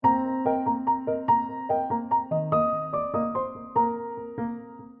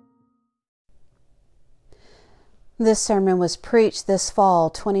This sermon was preached this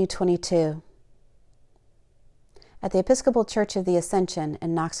fall 2022 at the Episcopal Church of the Ascension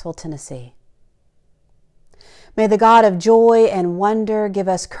in Knoxville, Tennessee. May the God of joy and wonder give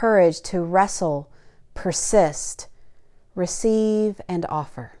us courage to wrestle, persist, receive, and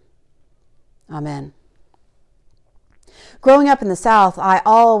offer. Amen. Growing up in the South, I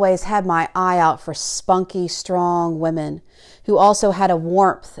always had my eye out for spunky, strong women who also had a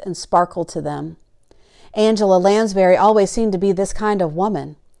warmth and sparkle to them. Angela Lansbury always seemed to be this kind of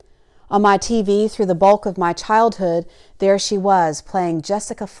woman. On my TV, through the bulk of my childhood, there she was, playing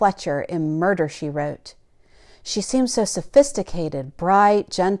Jessica Fletcher in Murder, She Wrote. She seemed so sophisticated, bright,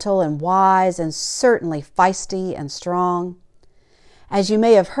 gentle, and wise, and certainly feisty and strong. As you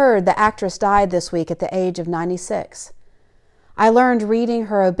may have heard, the actress died this week at the age of 96. I learned reading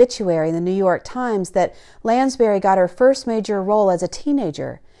her obituary in the New York Times that Lansbury got her first major role as a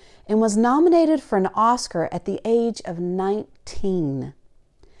teenager and was nominated for an Oscar at the age of 19.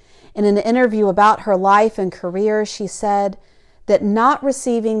 In an interview about her life and career, she said that not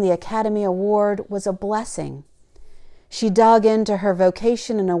receiving the Academy Award was a blessing. She dug into her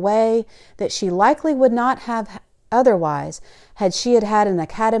vocation in a way that she likely would not have otherwise had she had an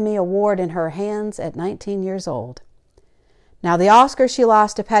Academy Award in her hands at 19 years old. Now, the Oscar she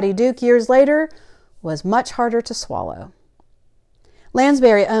lost to Patty Duke years later was much harder to swallow.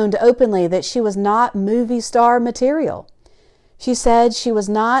 Lansbury owned openly that she was not movie star material. She said she was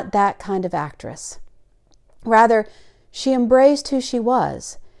not that kind of actress. Rather, she embraced who she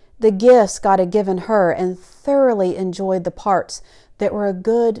was, the gifts God had given her, and thoroughly enjoyed the parts that were a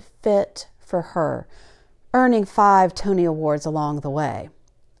good fit for her, earning 5 Tony Awards along the way.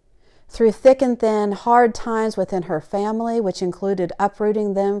 Through thick and thin, hard times within her family, which included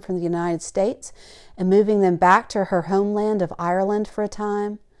uprooting them from the United States and moving them back to her homeland of Ireland for a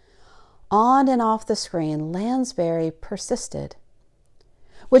time, on and off the screen, Lansbury persisted.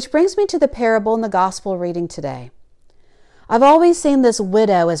 Which brings me to the parable in the gospel reading today. I've always seen this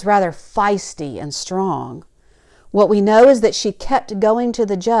widow as rather feisty and strong. What we know is that she kept going to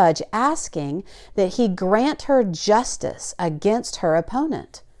the judge, asking that he grant her justice against her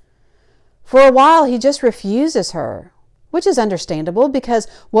opponent. For a while, he just refuses her, which is understandable because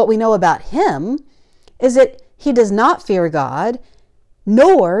what we know about him is that he does not fear God,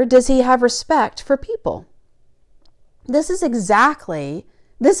 nor does he have respect for people. This is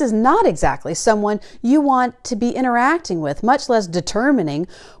not exactly someone you want to be interacting with, much less determining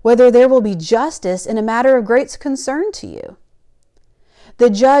whether there will be justice in a matter of great concern to you. The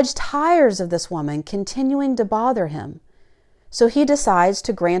judge tires of this woman continuing to bother him, so he decides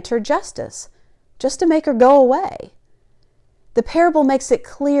to grant her justice, just to make her go away. The parable makes it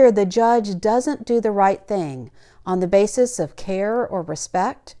clear the judge doesn't do the right thing on the basis of care or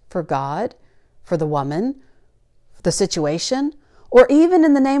respect for God, for the woman, for the situation, or even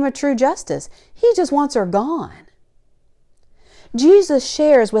in the name of true justice. He just wants her gone. Jesus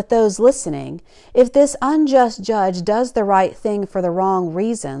shares with those listening, if this unjust judge does the right thing for the wrong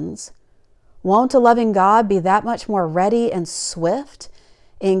reasons, won't a loving God be that much more ready and swift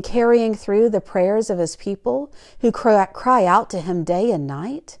in carrying through the prayers of his people who cry out to him day and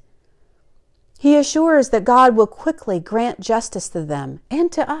night? He assures that God will quickly grant justice to them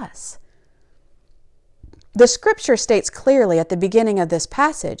and to us. The scripture states clearly at the beginning of this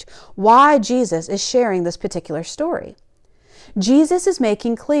passage why Jesus is sharing this particular story. Jesus is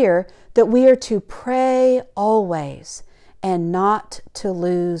making clear that we are to pray always and not to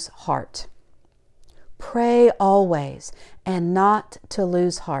lose heart. Pray always and not to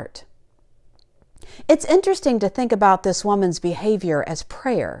lose heart. It's interesting to think about this woman's behavior as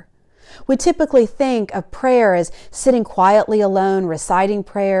prayer. We typically think of prayer as sitting quietly alone, reciting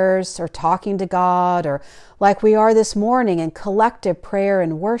prayers, or talking to God, or like we are this morning in collective prayer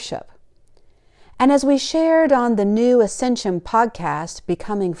and worship. And as we shared on the new Ascension podcast,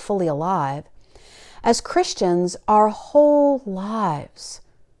 Becoming Fully Alive, as Christians, our whole lives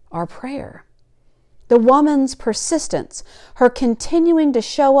are prayer. The woman's persistence, her continuing to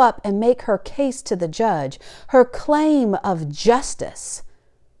show up and make her case to the judge, her claim of justice,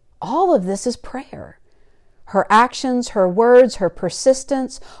 all of this is prayer. Her actions, her words, her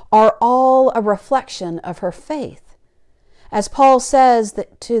persistence are all a reflection of her faith. As Paul says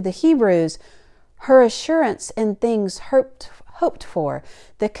to the Hebrews, her assurance in things hoped for,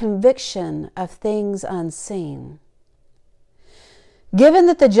 the conviction of things unseen. Given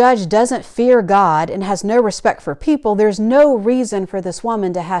that the judge doesn't fear God and has no respect for people, there's no reason for this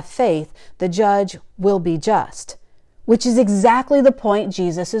woman to have faith the judge will be just, which is exactly the point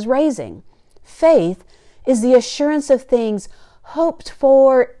Jesus is raising. Faith is the assurance of things hoped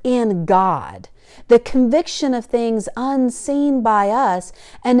for in God. the conviction of things unseen by us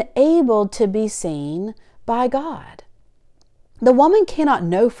and able to be seen by God. The woman cannot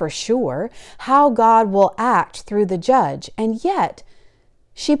know for sure how God will act through the judge, and yet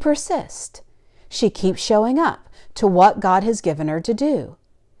she persists. She keeps showing up to what God has given her to do.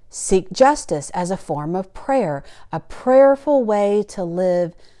 Seek justice as a form of prayer, a prayerful way to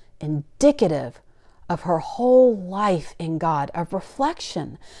live, indicative of her whole life in God, a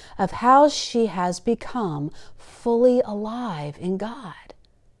reflection of how she has become fully alive in God.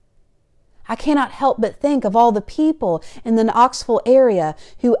 I cannot help but think of all the people in the Knoxville area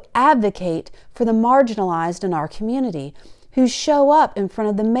who advocate for the marginalized in our community, who show up in front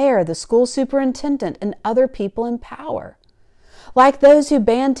of the mayor, the school superintendent, and other people in power. Like those who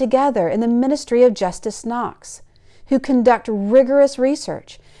band together in the Ministry of Justice Knox, who conduct rigorous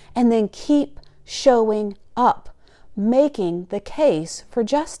research and then keep showing up, making the case for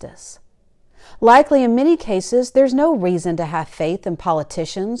justice. Likely in many cases, there's no reason to have faith in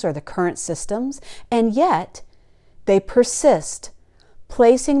politicians or the current systems, and yet they persist,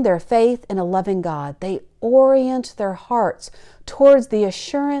 placing their faith in a loving God. They orient their hearts towards the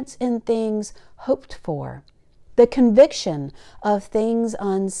assurance in things hoped for, the conviction of things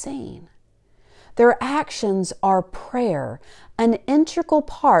unseen. Their actions are prayer, an integral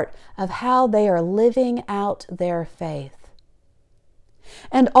part of how they are living out their faith.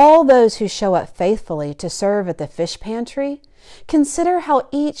 And all those who show up faithfully to serve at the fish pantry, consider how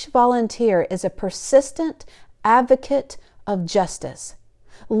each volunteer is a persistent advocate of justice,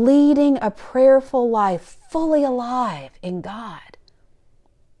 leading a prayerful life fully alive in God.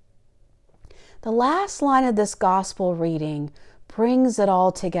 The last line of this gospel reading brings it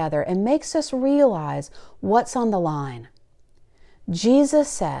all together and makes us realize what's on the line. Jesus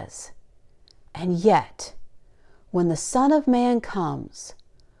says, "And yet, when the Son of Man comes,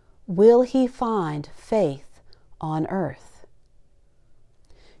 will he find faith on earth?"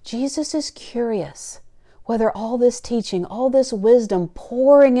 Jesus is curious whether all this teaching, all this wisdom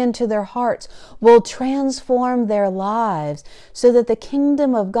pouring into their hearts will transform their lives so that the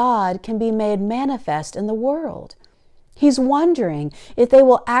kingdom of God can be made manifest in the world. He's wondering if they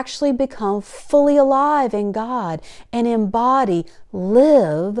will actually become fully alive in God and embody,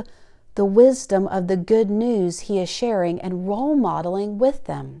 live the wisdom of the good news he is sharing and role modeling with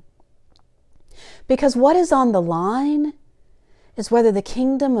them. Because what is on the line is whether the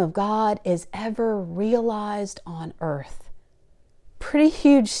kingdom of God is ever realized on earth. Pretty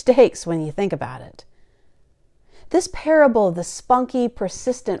huge stakes when you think about it. This parable of the spunky,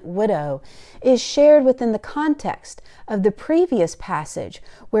 persistent widow is shared within the context of the previous passage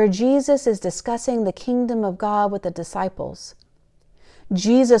where Jesus is discussing the kingdom of God with the disciples.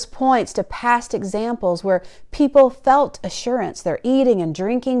 Jesus points to past examples where people felt assurance. They're eating and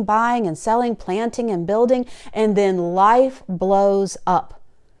drinking, buying and selling, planting and building, and then life blows up.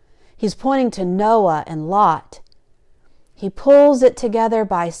 He's pointing to Noah and Lot. He pulls it together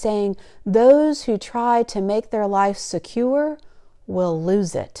by saying, those who try to make their life secure will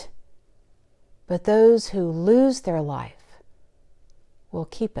lose it. But those who lose their life will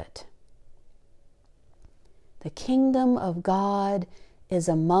keep it. The kingdom of God is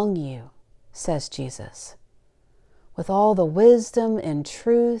among you, says Jesus. With all the wisdom and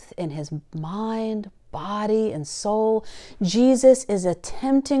truth in his mind, body, and soul, Jesus is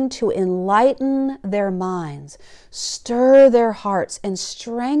attempting to enlighten their minds, stir their hearts, and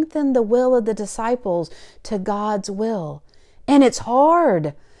strengthen the will of the disciples to God's will. And it's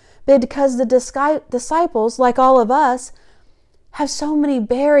hard, because the disciples, like all of us, have so many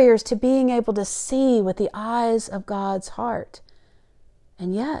barriers to being able to see with the eyes of God's heart.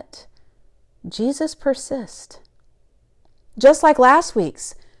 And yet, Jesus persists. Just like last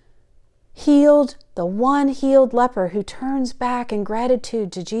week's, the one healed leper who turns back in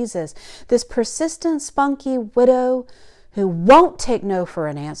gratitude to Jesus, this persistent, spunky widow who won't take no for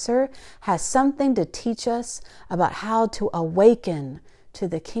an answer has something to teach us about how to awaken to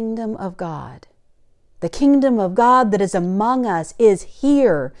the kingdom of God. The kingdom of God that is among us is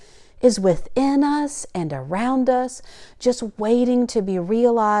here, is within us and around us, just waiting to be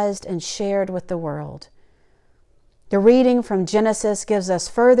realized and shared with the world. The reading from Genesis gives us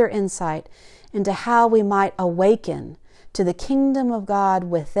further insight into how we might awaken to the kingdom of God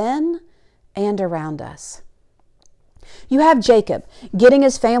within and around us. You have Jacob getting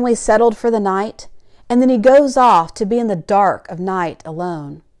his family settled for the night, and then he goes off to be in the dark of night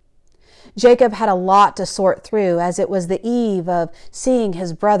alone. Jacob had a lot to sort through, as it was the eve of seeing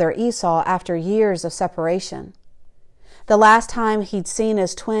his brother Esau after years of separation. The last time he'd seen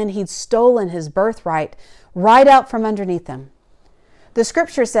his twin, he'd stolen his birthright right out from underneath him. The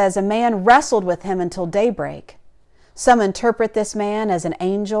scripture says a man wrestled with him until daybreak. Some interpret this man as an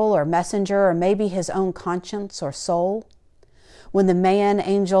angel or messenger, or maybe his own conscience or soul. When the man,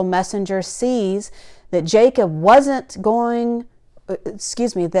 angel, messenger sees that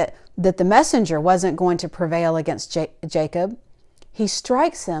that the messenger wasn't going to prevail against Jacob, he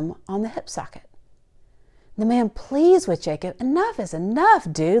strikes him on the hip socket. The man pleads with Jacob, "Enough is enough,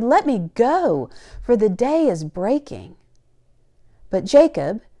 dude. Let me go, for the day is breaking." But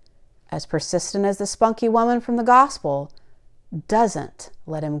Jacob, as persistent as the spunky woman from the gospel, doesn't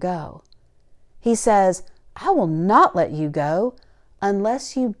let him go. He says, "I will not let you go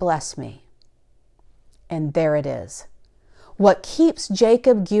unless you bless me." And there it is. What keeps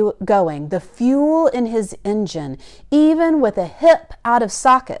Jacob going, the fuel in his engine, even with a hip out of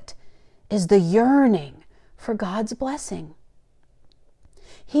socket, is the yearning for God's blessing.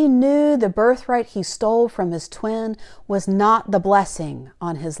 He knew the birthright he stole from his twin was not the blessing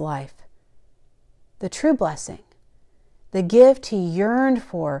on his life. The true blessing, the gift he yearned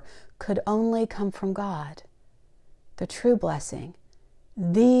for, could only come from God. The true blessing,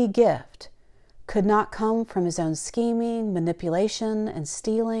 the gift, could not come from his own scheming, manipulation, and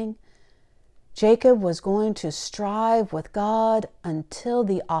stealing. Jacob was going to strive with God until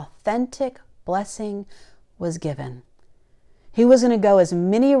the authentic blessing was given. He was going to go as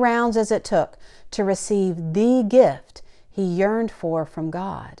many rounds as it took to receive the gift he yearned for from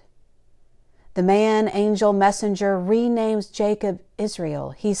God. The man, angel, messenger renames Jacob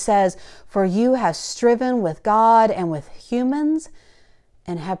Israel. He says, "For you have striven with God and with humans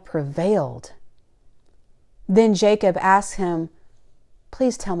and have prevailed." Then Jacob asks him,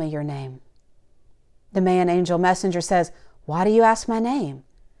 "Please tell me your name." The man, angel, messenger says, "Why do you ask my name?"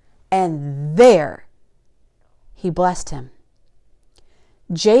 And there he blessed him.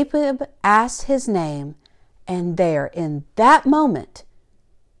 Jacob asked his name, and there, in that moment,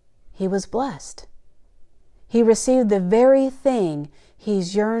 he was blessed. He received the very thing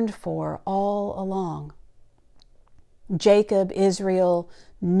he's yearned for all along. Jacob, Israel,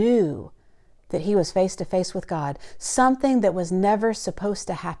 knew that he was face to face with God, something that was never supposed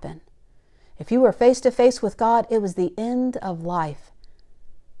to happen. If you were face to face with God, it was the end of life.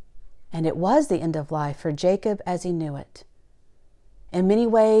 And it was the end of life for Jacob as he knew it. In many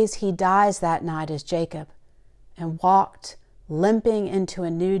ways, he dies that night as Jacob and walked limping into a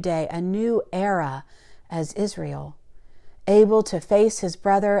new day, a new era as Israel, able to face his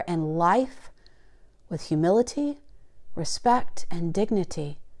brother and life with humility, respect, and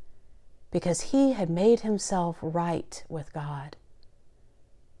dignity, because he had made himself right with God.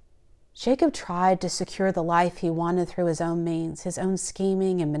 Jacob tried to secure the life he wanted through his own means, his own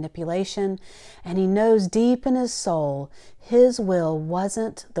scheming and manipulation, and he knows deep in his soul his will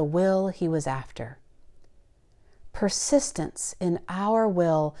wasn't the will he was after. Persistence in our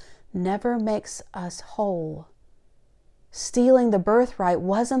will never makes us whole. Stealing the birthright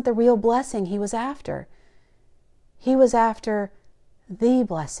wasn't the real blessing he was after. He was after the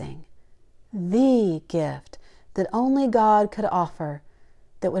blessing, the gift that only God could offer,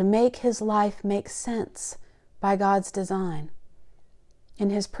 that would make his life make sense by God's design. In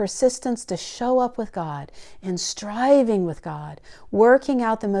his persistence to show up with God, in striving with God, working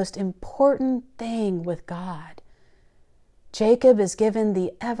out the most important thing with God, Jacob is given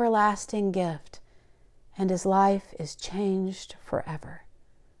the everlasting gift, and his life is changed forever.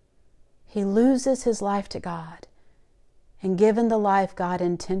 He loses his life to God and given the life God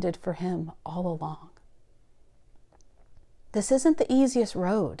intended for him all along. This isn't the easiest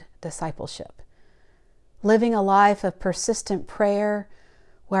road, discipleship. Living a life of persistent prayer,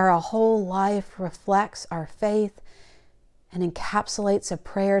 where our whole life reflects our faith and encapsulates a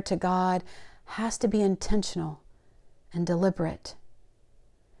prayer to God, has to be intentional and deliberate.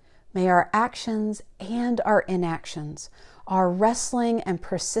 May our actions and our inactions, our wrestling and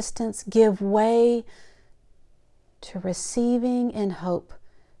persistence give way to receiving in hope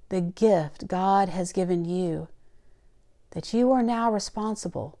the gift God has given you, that you are now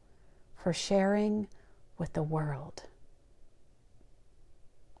responsible for sharing with the world.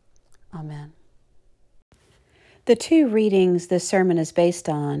 Amen. The two readings this sermon is based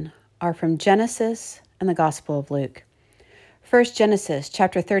on are from Genesis and the Gospel of Luke. First, Genesis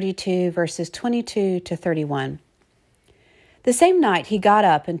chapter 32, verses 22 to 31. The same night he got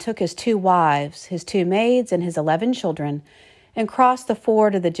up and took his 2 wives, his 2 maids, and his 11 children, and crossed the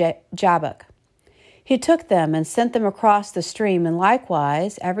ford of the Jabbok. He took them and sent them across the stream, and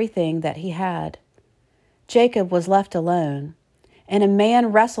likewise everything that he had. Jacob was left alone, and a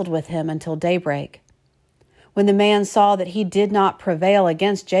man wrestled with him until daybreak. When the man saw that he did not prevail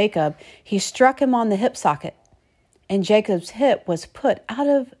against Jacob, he struck him on the hip socket. and Jacob's hip was put out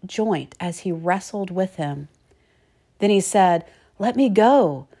of joint as he wrestled with him. Then he said, "Let me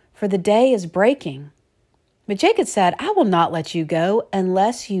go, for the day is breaking." But Jacob said, "I will not let you go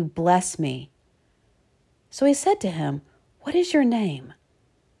unless you bless me." So he said to him, "What is your name?"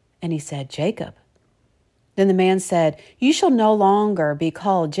 And he said, "Jacob." Then the man said, "You shall no longer be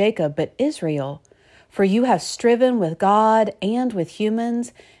called Jacob, but Israel, for you have striven with God and with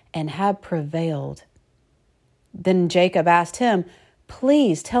humans and have prevailed." Then Jacob asked him,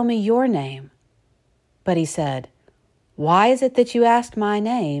 "Please tell me your name." But he said, "Why is it that you asked my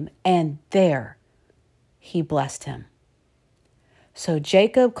name?" And there he blessed him. So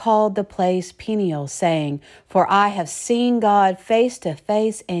Jacob called the place Peniel, saying, "For I have seen God face to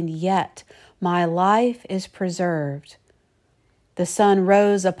face, and yet my life is preserved." The sun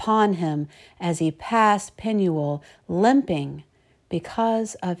rose upon him as he passed Peniel, limping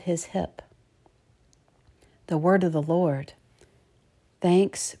because of his hip. The word of the Lord.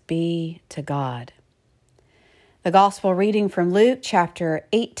 Thanks be to God. The gospel reading from Luke chapter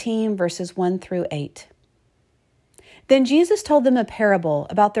 18, verses 1 through 8. Then Jesus told them a parable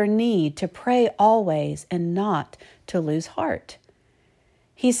about their need to pray always and not to lose heart.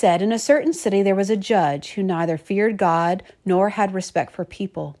 He said, "In a certain city there was a judge who neither feared God nor had respect for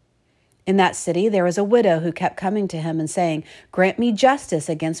people. In that city there was a widow who kept coming to him and saying, 'Grant me justice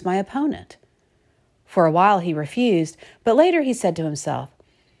against my opponent.' For a while he refused, but later he said to himself,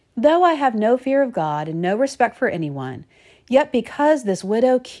 'Though I have no fear of God and no respect for anyone, yet because this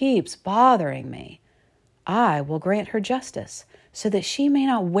widow keeps bothering me, I will grant her justice, so that she may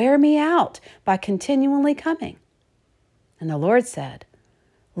not wear me out by continually coming.' And the Lord said,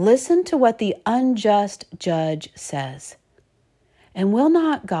 'Listen to what the unjust judge says. And will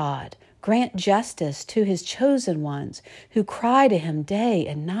not God grant justice to his chosen ones who cry to him day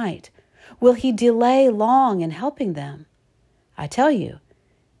and night? Will he delay long in helping them? I tell you,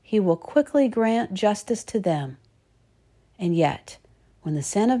 he will quickly grant justice to them. And yet, when the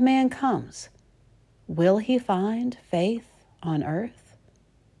Son of Man comes, will he find faith on earth?"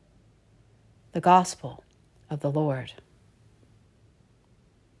 The Gospel of the Lord.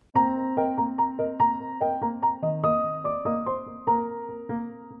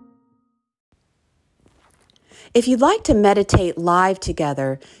 If you'd like to meditate live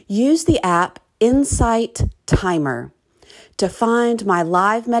together, use the app Insight Timer to find my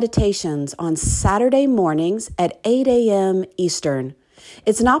live meditations on Saturday mornings at 8 a.m. Eastern.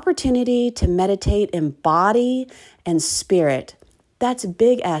 It's an opportunity to meditate in body and spirit. That's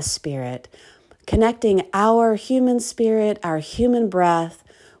big S spirit, connecting our human spirit, our human breath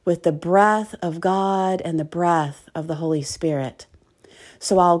with the breath of God and the breath of the Holy Spirit.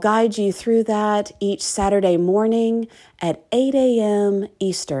 So I'll guide you through that each Saturday morning at 8 a.m.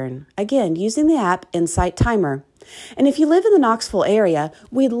 Eastern. Again, using the app Insight Timer. And if you live in the Knoxville area,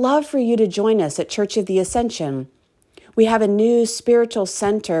 we'd love for you to join us at Church of the Ascension. We have a new spiritual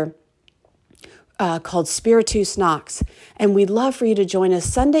center called Spiritus Knox, and we'd love for you to join us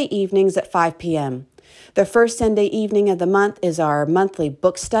Sunday evenings at 5 p.m. The first Sunday evening of the month is our monthly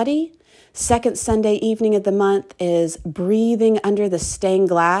book study. Second Sunday evening of the month is Breathing Under the Stained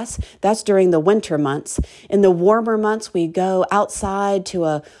Glass. That's during the winter months. In the warmer months, we go outside to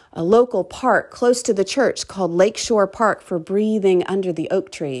a local park close to the church called Lakeshore Park for breathing under the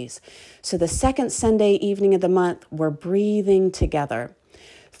oak trees. So the second Sunday evening of the month, we're breathing together.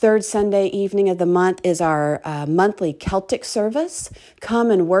 Third Sunday evening of the month is our monthly Celtic service.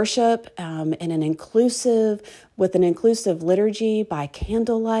 Come and worship with an inclusive liturgy by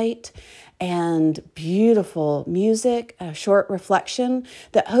candlelight and beautiful music, a short reflection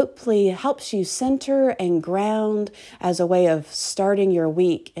that hopefully helps you center and ground as a way of starting your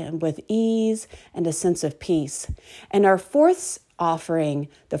week and with ease and a sense of peace. And our fourth offering,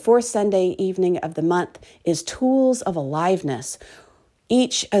 the fourth Sunday evening of the month, is Tools of Aliveness.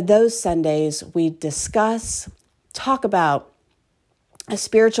 Each of those Sundays, we talk about a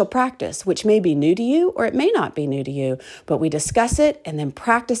spiritual practice, which may be new to you or it may not be new to you, but we discuss it and then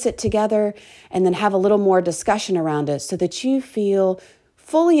practice it together and then have a little more discussion around it so that you feel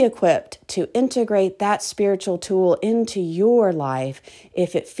fully equipped to integrate that spiritual tool into your life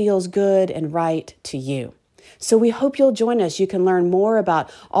if it feels good and right to you. So we hope you'll join us. You can learn more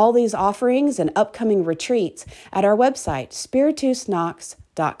about all these offerings and upcoming retreats at our website,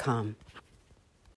 spiritusknox.com.